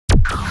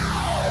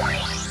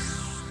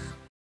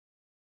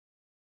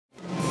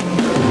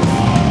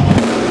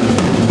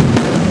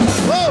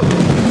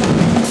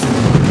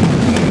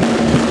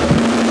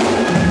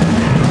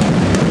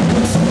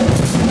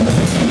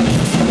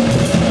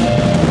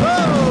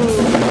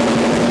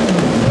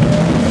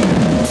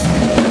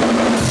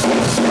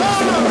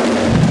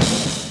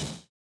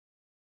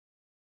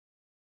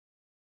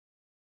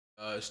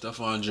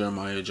Stephan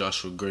Jeremiah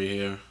Joshua Gray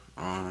here.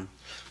 I'm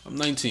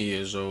 19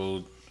 years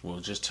old. Well,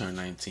 just turned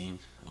 19.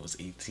 I was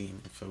 18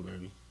 in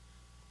February.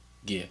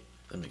 Yeah,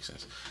 that makes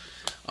sense.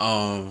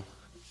 I'm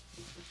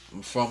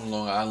from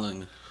Long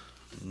Island,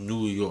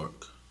 New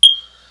York.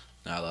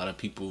 Now, a lot of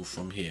people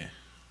from here.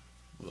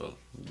 Well,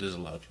 there's a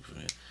lot of people from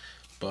here.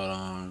 But,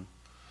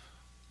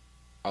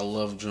 I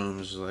love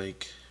drums.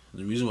 Like,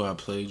 the reason why I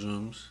play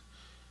drums,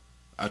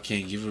 I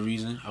can't give a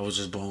reason. I was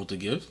just born with the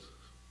gift.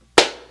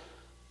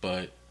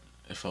 But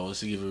if I was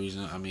to give a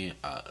reason,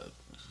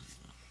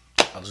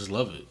 I just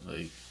love it.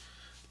 Like,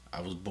 I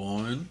was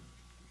born,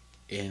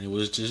 and it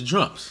was just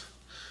drums.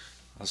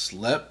 I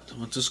slept,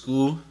 went to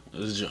school, it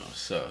was drums.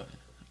 So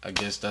I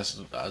guess I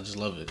just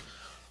love it.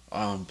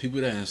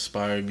 People that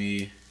inspire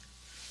me,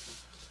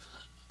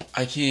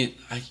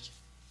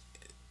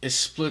 it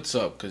splits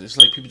up because it's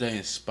like people that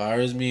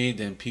inspires me,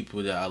 then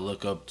people that I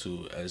look up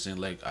to, as in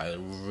like I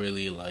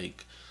really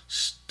like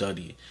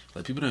study.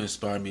 Like people that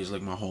inspire me is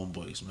like my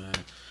homeboys, man.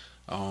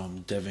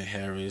 Devin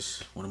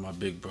Harris, one of my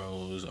big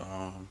bros.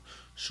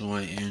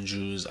 Sean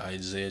Andrews,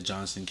 Isaiah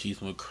Johnson,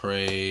 Keith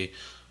McCrae,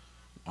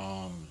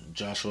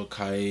 Joshua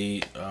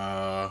Kite,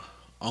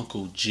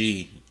 Uncle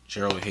G,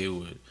 Gerald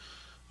Haywood.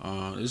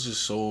 There's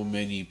just so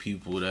many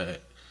people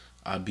that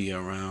I be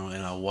around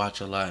and I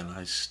watch a lot and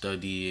I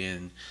study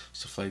and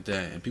stuff like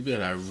that. And people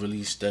that I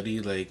really study,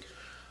 like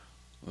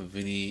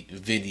Vinny,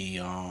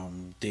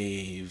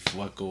 Dave,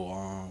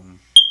 Wacko,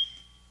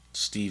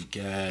 Steve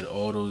Gadd,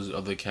 all those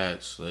other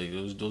cats. Like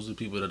those are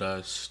people that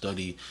I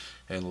study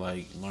and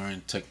like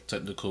learn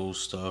technical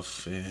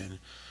stuff and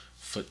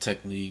foot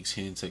techniques,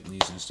 hand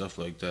techniques, and stuff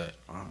like that.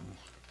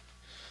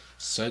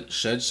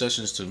 Shed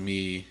sessions to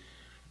me,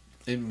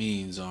 it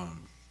means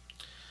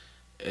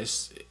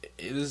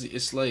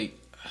it's like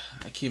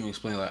I can't even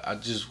explain. Like I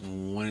just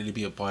wanted to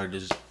be a part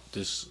of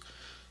this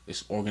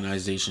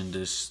organization,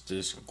 this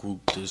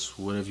group, this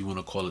whatever you want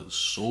to call it,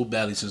 so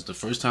badly since the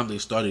first time they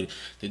started.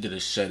 They did a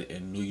shed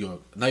in New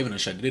York, not even a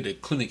shed. They did a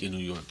clinic in New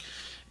York,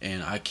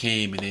 and I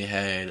came and they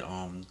had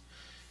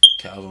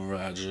Calvin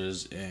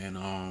Rogers and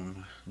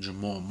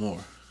Jamal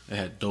Moore. They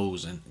had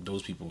those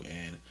people,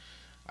 and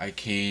I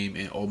came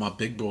and all my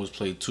big bros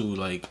played too,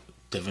 like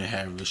Devin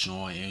Harris,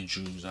 Sean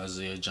Andrews,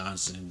 Isaiah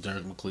Johnson,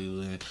 Derek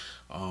McClelland.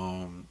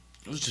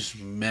 It was just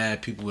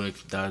mad people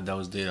that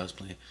was there that was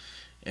playing.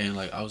 And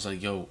like I was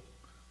like, yo,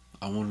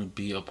 I want to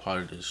be a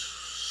part of this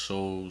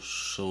so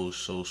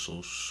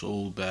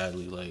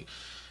badly. Like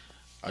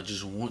I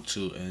just want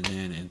to. And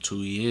then in 2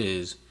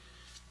 years,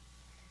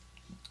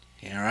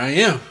 here I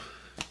am.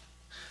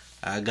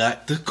 I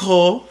got the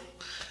call.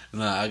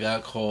 I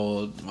got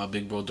called. My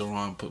big bro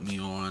Duran put me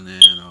on,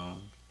 and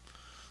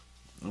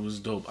it was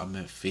dope. I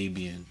met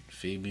Fabian.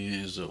 Fabian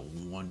is a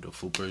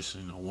wonderful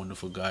person, a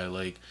wonderful guy.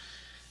 Like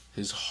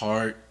his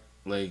heart.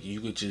 Like you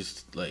could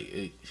just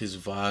his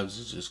vibes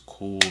is just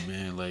cool,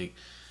 man. Like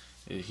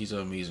he's an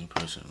amazing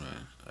person,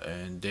 man.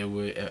 And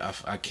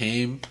I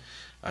came,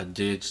 I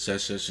did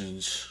Set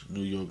Sessions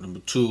New York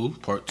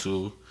 #2, Part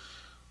 2,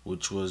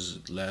 which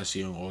was last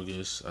year in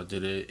August. I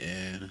did it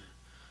and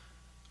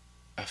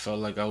I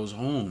felt like I was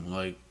home.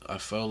 Like I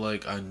felt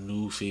like I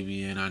knew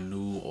Fabian, I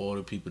knew all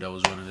the people that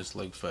was running this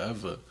like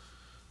forever.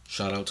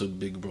 Shout out to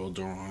Big Bro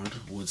Duran,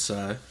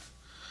 Woodside.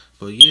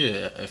 But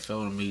yeah, it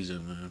felt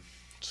amazing, man.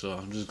 So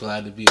I'm just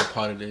glad to be a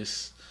part of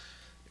this,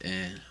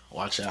 and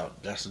watch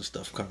out, got some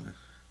stuff coming.